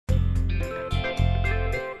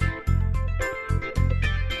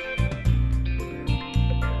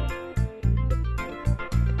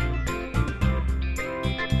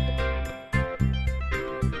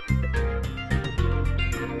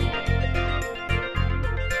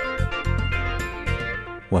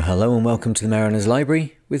Well, hello and welcome to the Mariner's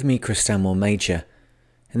Library with me, Chris Stanmore Major.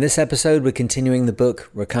 In this episode, we're continuing the book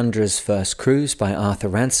Racundra's First Cruise by Arthur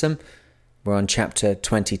Ransome. We're on chapter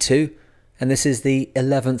 22, and this is the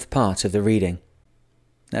 11th part of the reading.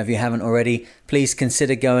 Now, if you haven't already, please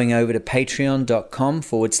consider going over to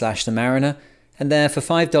patreon.com/themariner, and there for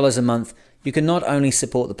 $5 a month, you can not only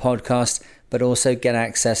support the podcast, but also get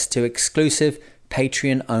access to exclusive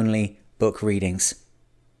Patreon-only book readings.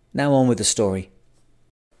 Now on with the story.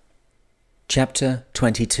 Chapter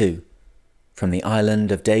 22. From the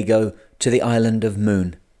island of Dago to the island of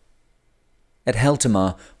Moon. At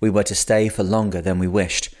Heltamar we were to stay for longer than we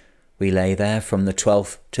wished. We lay there from the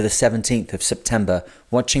 12th to the 17th of September,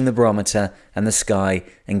 watching the barometer and the sky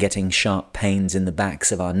and getting sharp pains in the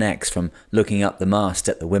backs of our necks from looking up the mast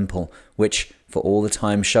at the wimple, which for all the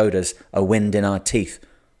time showed us a wind in our teeth,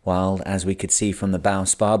 while, as we could see from the bow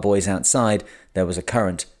spar buoys outside, there was a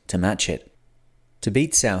current to match it. To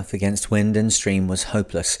beat south against wind and stream was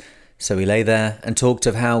hopeless, so we lay there and talked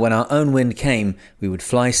of how when our own wind came, we would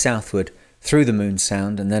fly southward through the Moon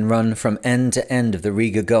Sound and then run from end to end of the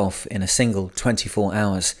Riga Gulf in a single 24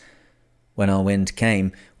 hours. When our wind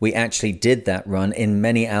came, we actually did that run in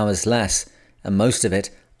many hours less, and most of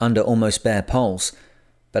it under almost bare poles,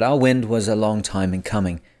 but our wind was a long time in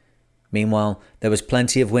coming. Meanwhile, there was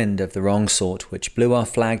plenty of wind of the wrong sort, which blew our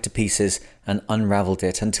flag to pieces and unravelled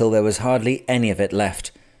it until there was hardly any of it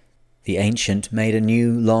left. The ancient made a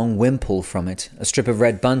new long wimple from it, a strip of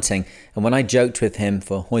red bunting, and when I joked with him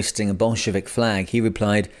for hoisting a Bolshevik flag, he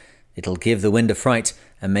replied, "It'll give the wind a fright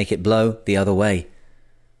and make it blow the other way."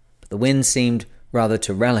 But the wind seemed rather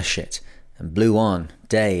to relish it, and blew on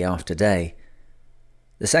day after day.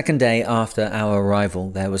 The second day after our arrival,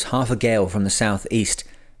 there was half a gale from the south-east,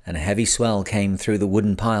 and a heavy swell came through the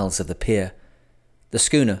wooden piles of the pier. The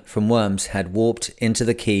schooner from Worms had warped into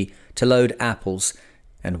the quay to load apples,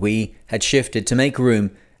 and we had shifted to make room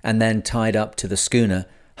and then tied up to the schooner,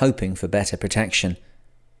 hoping for better protection.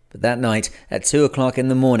 But that night, at 2 o'clock in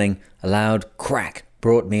the morning, a loud crack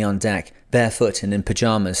brought me on deck, barefoot and in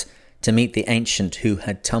pyjamas, to meet the ancient who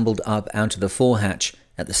had tumbled up out of the forehatch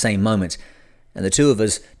at the same moment, and the two of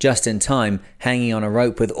us, just in time, hanging on a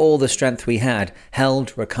rope with all the strength we had,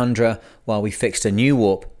 held Racundra while we fixed a new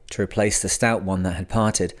warp to replace the stout one that had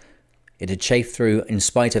parted. It had chafed through in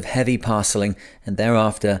spite of heavy parcelling, and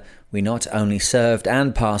thereafter we not only served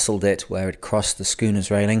and parcelled it where it crossed the schooner's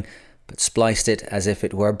railing, but spliced it as if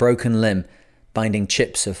it were a broken limb, binding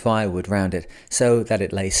chips of firewood round it, so that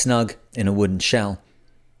it lay snug in a wooden shell.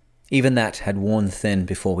 Even that had worn thin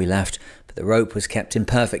before we left, but the rope was kept in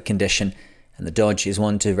perfect condition, and the dodge is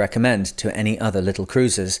one to recommend to any other little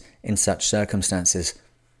cruisers in such circumstances.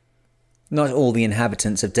 Not all the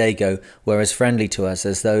inhabitants of Dago were as friendly to us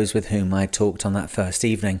as those with whom I had talked on that first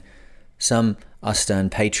evening. Some are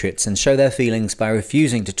stern patriots and show their feelings by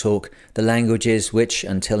refusing to talk the languages which,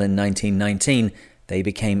 until in 1919 they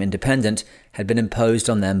became independent, had been imposed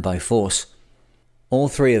on them by force. All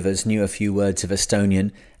three of us knew a few words of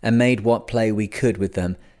Estonian and made what play we could with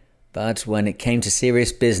them, but when it came to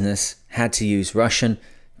serious business, had to use Russian,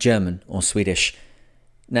 German or Swedish.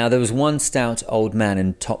 Now there was one stout old man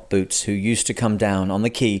in top boots who used to come down on the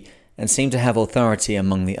quay and seemed to have authority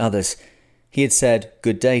among the others. He had said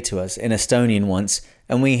good day to us in Estonian once,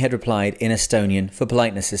 and we had replied in Estonian for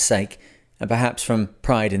politeness' sake, and perhaps from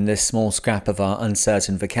pride in this small scrap of our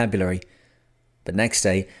uncertain vocabulary. But next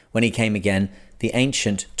day, when he came again, the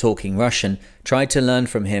ancient, talking Russian, tried to learn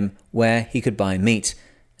from him where he could buy meat,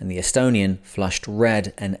 and the Estonian flushed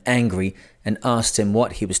red and angry and asked him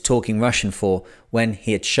what he was talking Russian for when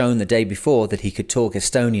he had shown the day before that he could talk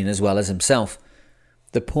Estonian as well as himself.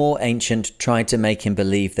 The poor ancient tried to make him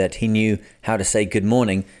believe that he knew how to say good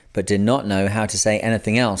morning but did not know how to say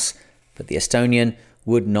anything else, but the Estonian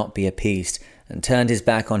would not be appeased and turned his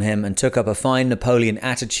back on him and took up a fine Napoleon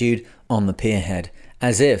attitude on the pierhead,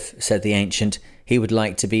 as if, said the ancient, he would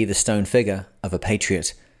like to be the stone figure of a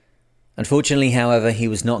patriot. Unfortunately, however, he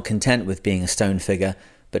was not content with being a stone figure,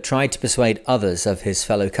 but tried to persuade others of his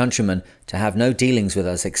fellow countrymen to have no dealings with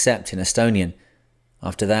us except in Estonian.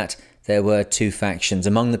 After that, there were two factions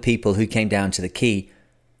among the people who came down to the quay: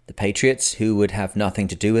 the patriots, who would have nothing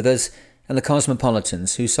to do with us, and the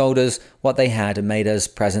cosmopolitans, who sold us what they had and made us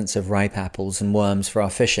presents of ripe apples and worms for our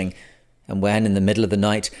fishing, and when, in the middle of the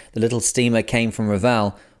night, the little steamer came from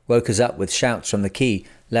Reval, woke us up with shouts from the quay,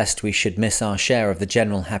 lest we should miss our share of the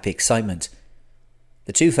general happy excitement.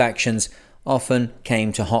 The two factions often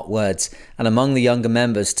came to hot words, and among the younger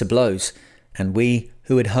members to blows, and we,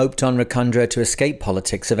 who had hoped on Racundra to escape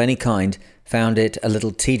politics of any kind, found it a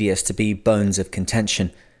little tedious to be bones of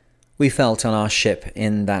contention. We felt on our ship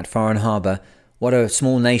in that foreign harbour what a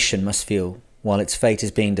small nation must feel while its fate is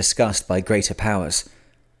being discussed by greater powers.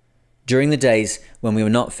 During the days when we were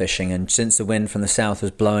not fishing, and since the wind from the south was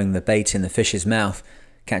blowing the bait in the fish's mouth,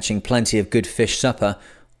 catching plenty of good fish supper,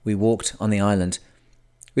 we walked on the island.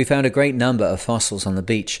 We found a great number of fossils on the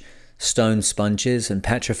beach, stone sponges and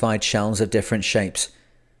petrified shells of different shapes.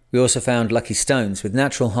 We also found lucky stones with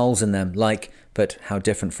natural holes in them, like, but how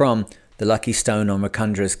different from, the lucky stone on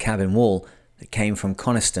Racundra's cabin wall that came from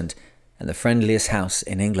Coniston and the friendliest house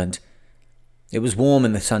in England. It was warm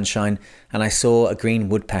in the sunshine, and I saw a green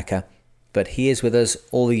woodpecker, but he is with us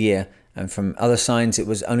all the year, and from other signs it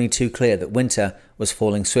was only too clear that winter was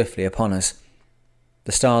falling swiftly upon us.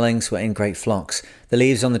 The starlings were in great flocks, the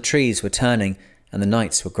leaves on the trees were turning, and the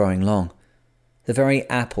nights were growing long. The very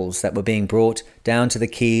apples that were being brought down to the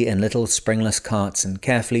quay in little springless carts and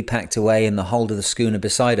carefully packed away in the hold of the schooner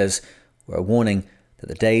beside us were a warning that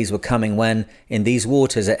the days were coming when, in these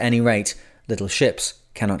waters at any rate, little ships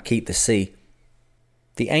cannot keep the sea.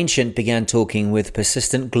 The ancient began talking with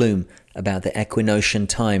persistent gloom about the equinoctial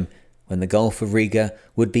time, when the Gulf of Riga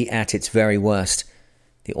would be at its very worst.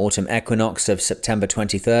 The autumn equinox of September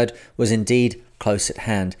 23rd was indeed close at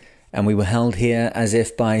hand, and we were held here as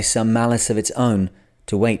if by some malice of its own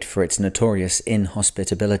to wait for its notorious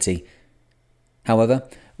inhospitability. However,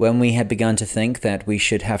 when we had begun to think that we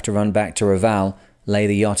should have to run back to Reval, lay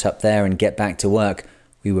the yacht up there and get back to work,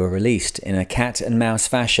 we were released in a cat-and-mouse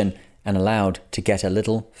fashion and allowed to get a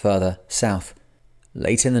little further south.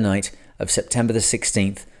 Late in the night of September the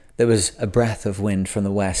 16th, there was a breath of wind from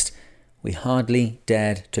the west. We hardly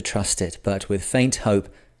dared to trust it, but with faint hope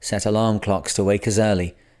set alarm clocks to wake us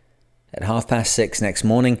early. At 6:30 next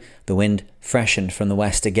morning, the wind freshened from the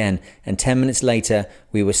west again, and 10 minutes later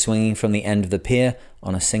we were swinging from the end of the pier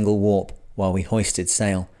on a single warp while we hoisted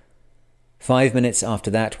sail. 5 minutes after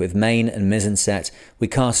that, with main and mizzen set, we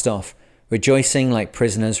cast off, rejoicing like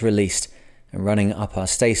prisoners released, and running up our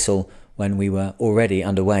staysail when we were already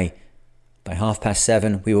underway. By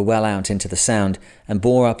 7:30 we were well out into the Sound, and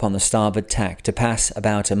bore up on the starboard tack to pass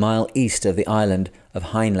about a mile east of the island of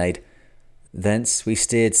Heinleid. Thence we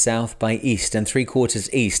steered south by east and 3/4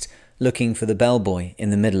 east, looking for the bellbuoy in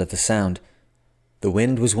the middle of the Sound. The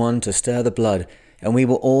wind was one to stir the blood, and we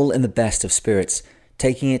were all in the best of spirits,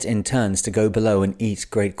 taking it in turns to go below and eat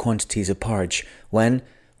great quantities of porridge, when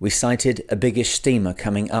we sighted a biggish steamer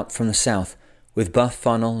coming up from the south, with buff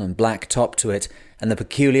funnel and black top to it, and the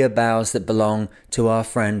peculiar bows that belong to our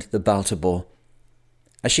friend the Baltimore.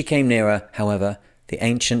 As she came nearer, however, the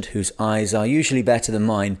ancient, whose eyes are usually better than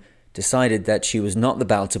mine, decided that she was not the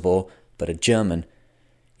Baltimore, but a German.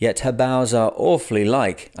 "Yet her bows are awfully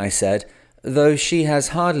like," I said, "though she has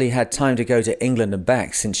hardly had time to go to England and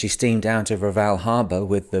back since she steamed out of Reval harbour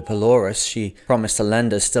with the Pelorus she promised to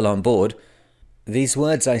lend us still on board." These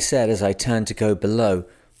words I said as I turned to go below,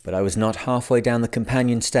 but I was not halfway down the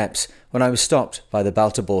companion steps when I was stopped by the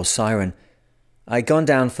Baltimore's siren. I had gone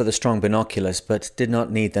down for the strong binoculars, but did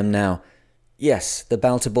not need them now. Yes, the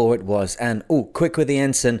Baltimore it was, and, quick with the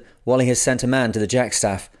ensign, Wally has sent a man to the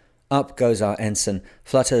jackstaff. Up goes our ensign,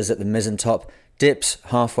 flutters at the mizzen top, dips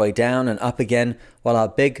halfway down and up again, while our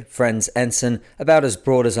big friend's ensign, about as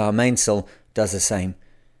broad as our mainsail, does the same.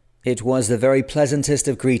 It was the very pleasantest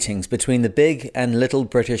of greetings between the big and little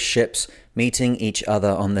British ships meeting each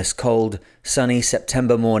other on this cold, sunny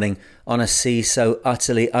September morning on a sea so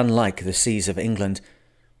utterly unlike the seas of England.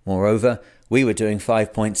 Moreover, we were doing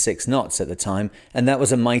 5.6 knots at the time, and that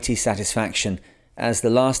was a mighty satisfaction, as the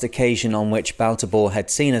last occasion on which Baltimore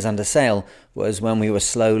had seen us under sail was when we were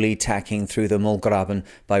slowly tacking through the Mulgraben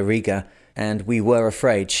by Riga, and we were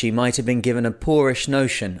afraid she might have been given a poorish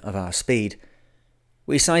notion of our speed.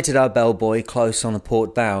 We sighted our bellbuoy close on the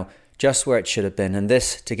port bow, just where it should have been, and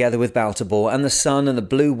this, together with Baltimore, and the sun and the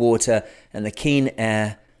blue water, and the keen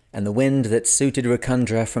air, and the wind that suited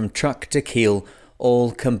Racundra from truck to keel,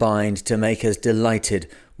 all combined to make us delighted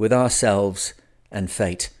with ourselves and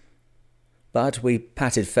fate. But we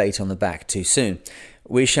patted fate on the back too soon.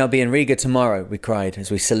 "We shall be in Riga tomorrow," we cried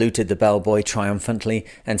as we saluted the bellbuoy triumphantly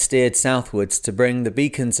and steered southwards to bring the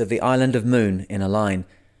beacons of the island of Moon in a line.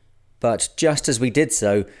 But just as we did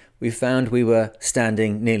so, we found we were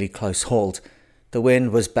standing nearly close hauled. The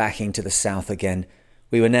wind was backing to the south again.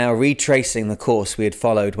 We were now retracing the course we had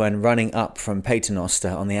followed when running up from Paternoster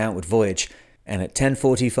on the outward voyage, and at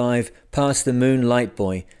 10:45 passed the Moon light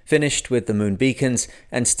buoy, finished with the Moon beacons,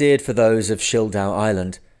 and steered for those of Schildau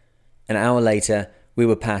Island. An hour later we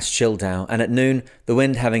were past Schildau, and at noon, the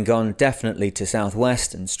wind having gone definitely to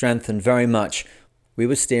southwest and strengthened very much, we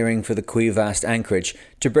were steering for the Cuivast anchorage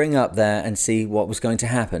to bring up there and see what was going to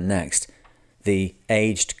happen next. The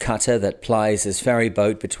aged cutter that plies as ferry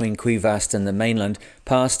boat between Quivast and the mainland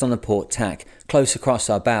passed on the port tack, close across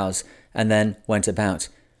our bows, and then went about.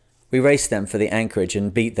 We raced them for the anchorage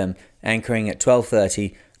and beat them, anchoring at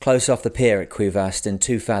 12:30, close off the pier at Quivast in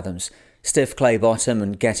 2 fathoms, stiff clay bottom,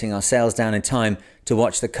 and getting our sails down in time to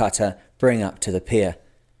watch the cutter bring up to the pier.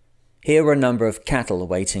 Here were a number of cattle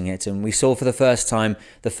awaiting it, and we saw for the first time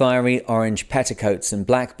the fiery orange petticoats and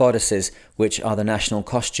black bodices which are the national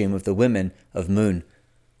costume of the women of Moon.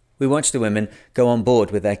 We watched the women go on board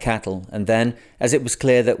with their cattle, and then, as it was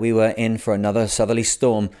clear that we were in for another southerly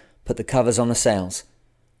storm, put the covers on the sails.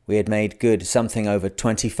 We had made good something over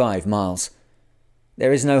 25 miles.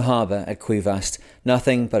 There is no harbour at Quivast,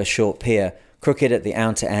 nothing but a short pier, crooked at the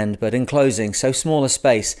outer end, but enclosing so small a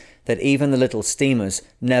space that even the little steamers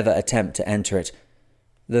never attempt to enter it.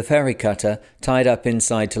 The ferry cutter tied up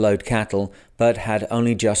inside to load cattle, but had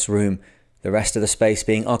only just room, the rest of the space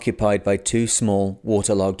being occupied by 2 small,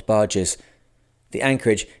 waterlogged barges. The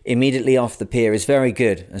anchorage immediately off the pier is very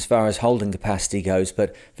good as far as holding capacity goes,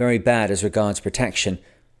 but very bad as regards protection.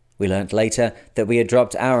 We learnt later that we had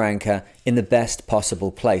dropped our anchor in the best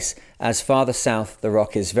possible place, as farther south the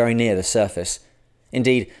rock is very near the surface.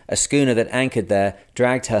 Indeed, a schooner that anchored there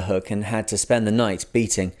dragged her hook and had to spend the night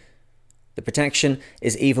beating. The protection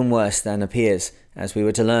is even worse than appears, as we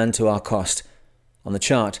were to learn to our cost. On the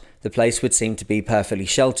chart, the place would seem to be perfectly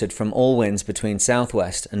sheltered from all winds between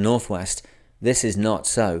southwest and northwest. This is not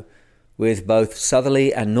so. With both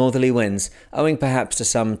southerly and northerly winds, owing perhaps to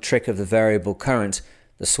some trick of the variable current,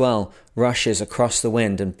 the swell rushes across the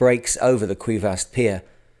wind and breaks over the Quivast pier.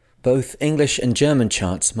 Both English and German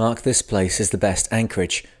charts mark this place as the best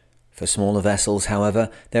anchorage. For smaller vessels,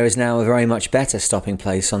 however, there is now a very much better stopping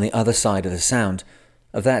place on the other side of the Sound.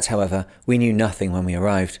 Of that, however, we knew nothing when we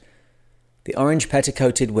arrived. The orange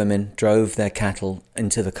petticoated women drove their cattle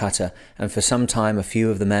into the cutter, and for some time a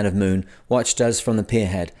few of the men of Moon watched us from the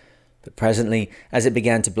pierhead. But presently, as it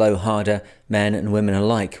began to blow harder, men and women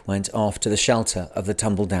alike went off to the shelter of the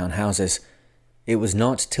tumble-down houses. It was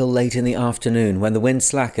not till late in the afternoon, when the wind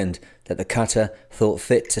slackened, that the cutter thought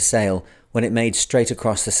fit to sail, when it made straight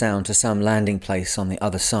across the Sound to some landing place on the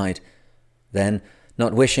other side. Then,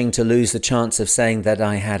 not wishing to lose the chance of saying that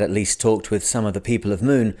I had at least talked with some of the people of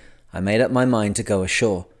Moon, I made up my mind to go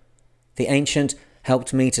ashore. The ancient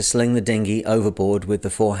helped me to sling the dinghy overboard with the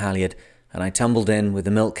fore-halyard, and I tumbled in with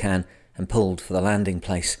the milk can and pulled for the landing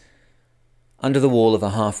place. Under the wall of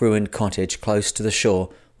a half-ruined cottage close to the shore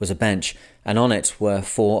was a bench, and on it were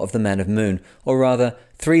 4 of the men of Moon, or rather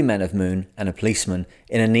 3 men of Moon and a policeman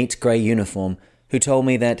in a neat grey uniform, who told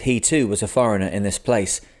me that he too was a foreigner in this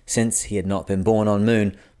place, since he had not been born on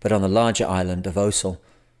Moon, but on the larger island of Osel.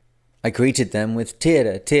 I greeted them with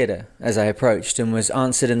 "Tira, tira" as I approached, and was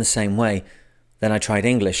answered in the same way. Then I tried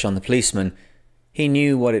English on the policeman. He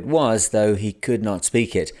knew what it was, though he could not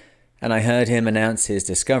speak it, and I heard him announce his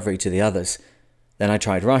discovery to the others. Then I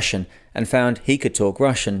tried Russian, and found he could talk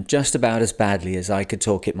Russian just about as badly as I could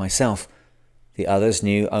talk it myself. The others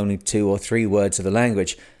knew only 2 or 3 words of the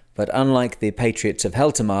language, but unlike the patriots of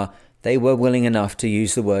Heltamar, they were willing enough to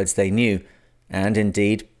use the words they knew, and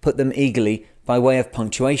indeed put them eagerly, by way of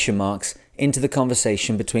punctuation marks, into the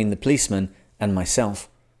conversation between the policeman and myself.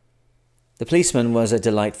 The policeman was a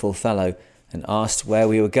delightful fellow, and asked where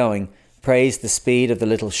we were going, praised the speed of the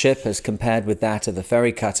little ship as compared with that of the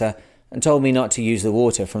ferry cutter, and told me not to use the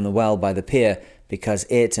water from the well by the pier, because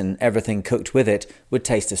it and everything cooked with it would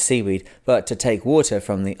taste of seaweed, but to take water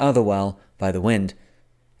from the other well by the wind.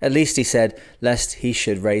 At least, he said, lest he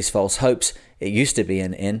should raise false hopes, it used to be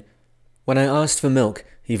an inn. When I asked for milk,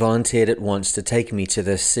 he volunteered at once to take me to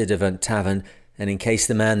the ci-devant tavern, and in case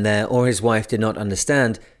the man there or his wife did not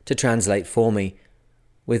understand, to translate for me.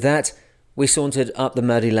 With that, we sauntered up the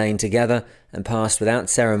muddy lane together, and passed without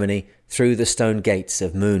ceremony through the stone gates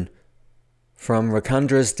of Moon. From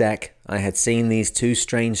Racundra's deck I had seen these 2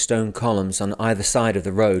 strange stone columns on either side of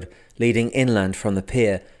the road, leading inland from the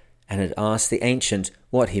pier, and had asked the ancient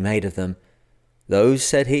what he made of them. "Those,"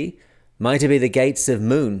 said he, "might be the gates of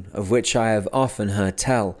Moon, of which I have often heard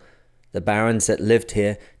tell. The barons that lived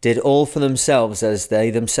here did all for themselves as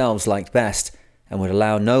they themselves liked best, and would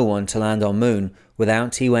allow no one to land on Moon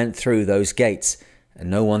without he went through those gates, and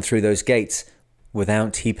no one through those gates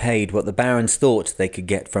without he paid what the barons thought they could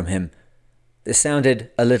get from him." This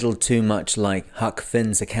sounded a little too much like Huck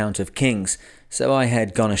Finn's account of kings, so I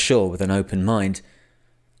had gone ashore with an open mind.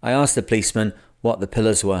 I asked the policeman what the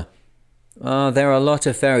pillars were. "There are a lot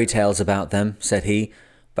of fairy tales about them," said he,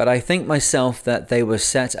 "but I think myself that they were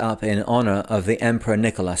set up in honour of the Emperor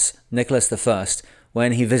Nicholas I,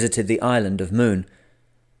 when he visited the island of Moon."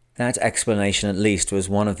 That explanation at least was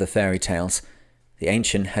one of the fairy tales. The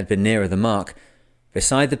ancient had been nearer the mark.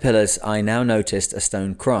 Beside the pillars I now noticed a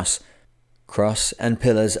stone cross. Cross and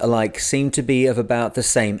pillars alike seemed to be of about the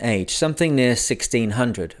same age, something near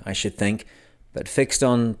 1600, I should think, but fixed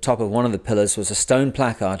on top of one of the pillars was a stone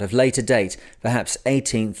placard of later date, perhaps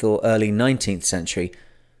 18th or early 19th century.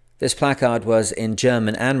 This placard was in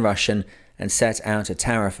German and Russian and set out a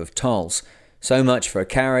tariff of tolls. So much for a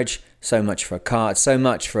carriage, so much for a cart, so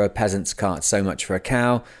much for a peasant's cart, so much for a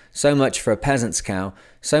cow, so much for a peasant's cow,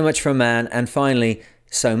 so much for a man, and finally,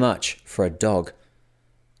 so much for a dog.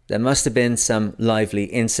 There must have been some lively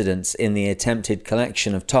incidents in the attempted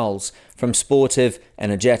collection of tolls from sportive,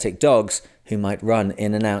 energetic dogs who might run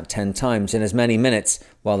in and out 10 times in as many minutes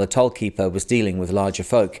while the toll-keeper was dealing with larger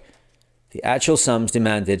folk. The actual sums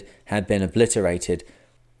demanded had been obliterated.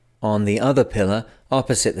 On the other pillar,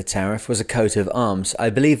 opposite the tariff, was a coat of arms, I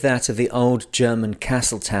believe that of the old German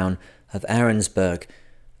castle town of Arensberg,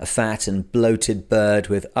 a fat and bloated bird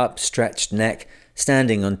with upstretched neck,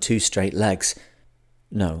 standing on 2 straight legs.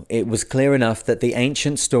 No, it was clear enough that the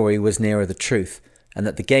ancient story was nearer the truth, and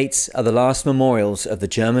that the gates are the last memorials of the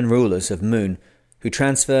German rulers of Moon, who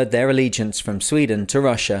transferred their allegiance from Sweden to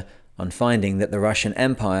Russia on finding that the Russian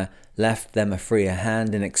Empire left them a freer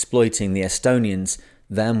hand in exploiting the Estonians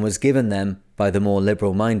than was given them by the more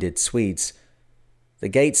liberal-minded Swedes. The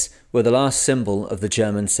gates were the last symbol of the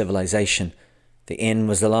German civilization. The inn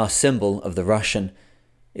was the last symbol of the Russian.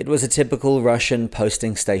 It was a typical Russian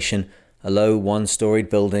posting station, a low 1-storied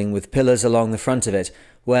building with pillars along the front of it,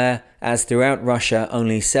 where, as throughout Russia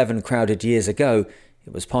only 7 crowded years ago,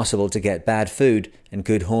 it was possible to get bad food and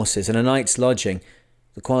good horses and a night's lodging,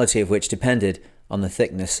 the quality of which depended on the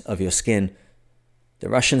thickness of your skin. The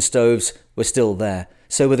Russian stoves were still there,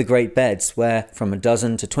 so were the great beds where from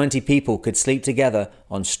 12 to 20 people could sleep together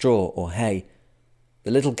on straw or hay.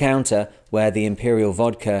 The little counter where the imperial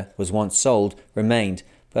vodka was once sold remained,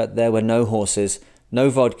 but there were no horses, no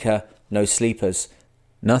vodka, no sleepers.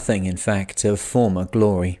 Nothing, in fact, of former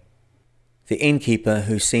glory. The innkeeper,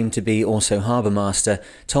 who seemed to be also harbour master,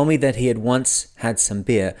 told me that he had once had some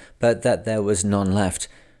beer, but that there was none left.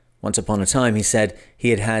 Once upon a time, he said, he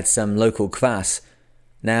had had some local kvass.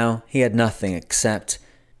 Now he had nothing except...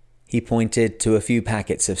 He pointed to a few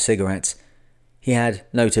packets of cigarettes. He had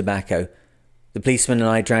no tobacco. The policeman and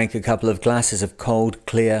I drank a couple of glasses of cold,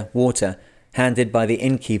 clear water, handed by the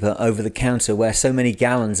innkeeper over the counter where so many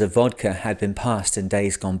gallons of vodka had been passed in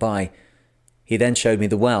days gone by. He then showed me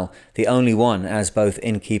the well, the only one, as both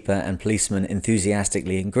innkeeper and policeman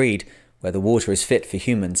enthusiastically agreed, where the water is fit for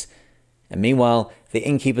humans. And meanwhile, the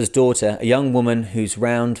innkeeper's daughter, a young woman whose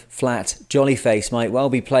round, flat, jolly face might well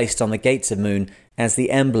be placed on the gates of Moon as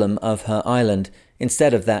the emblem of her island,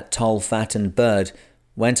 instead of that toll-fattened bird,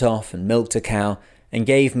 went off and milked a cow and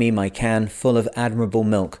gave me my can full of admirable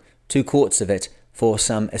milk, 2 quarts of it, for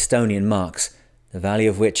some Estonian marks, the value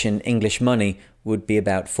of which in English money would be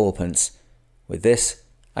about 4pence. With this,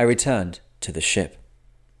 I returned to the ship.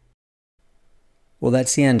 Well,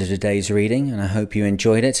 that's the end of today's reading, and I hope you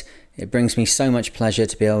enjoyed it. It brings me so much pleasure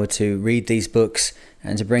to be able to read these books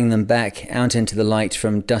and to bring them back out into the light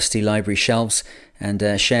from dusty library shelves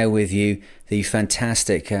and share with you the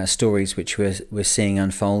fantastic stories which we're seeing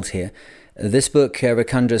unfold here. This book,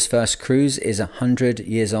 Racundra's First Cruise, is 100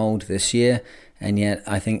 years old this year, and yet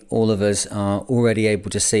I think all of us are already able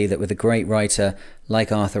to see that with a great writer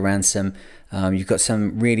like Arthur Ransome, you've got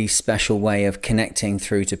some really special way of connecting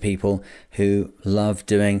through to people who love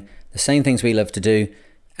doing the same things we love to do,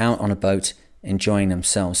 out on a boat, enjoying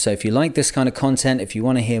themselves. So if you like this kind of content, if you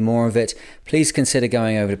want to hear more of it, please consider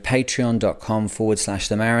going over to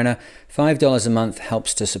patreon.com/The Mariner. $5 a month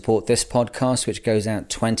helps to support this podcast, which goes out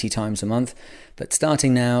 20 times a month. But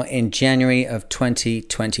starting now in January of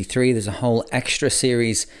 2023, there's a whole extra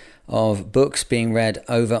series of books being read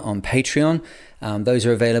over on Patreon. Those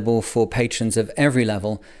are available for patrons of every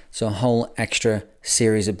level. So a whole extra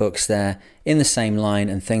series of books there in the same line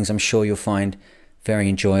and things I'm sure you'll find very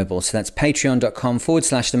enjoyable. So that's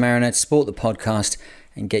patreon.com/The Mariner to support the podcast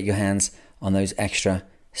and get your hands on those extra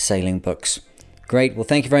sailing books. Great. Well,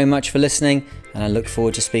 thank you very much for listening, and I look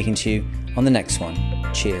forward to speaking to you on the next one.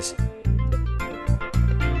 Cheers.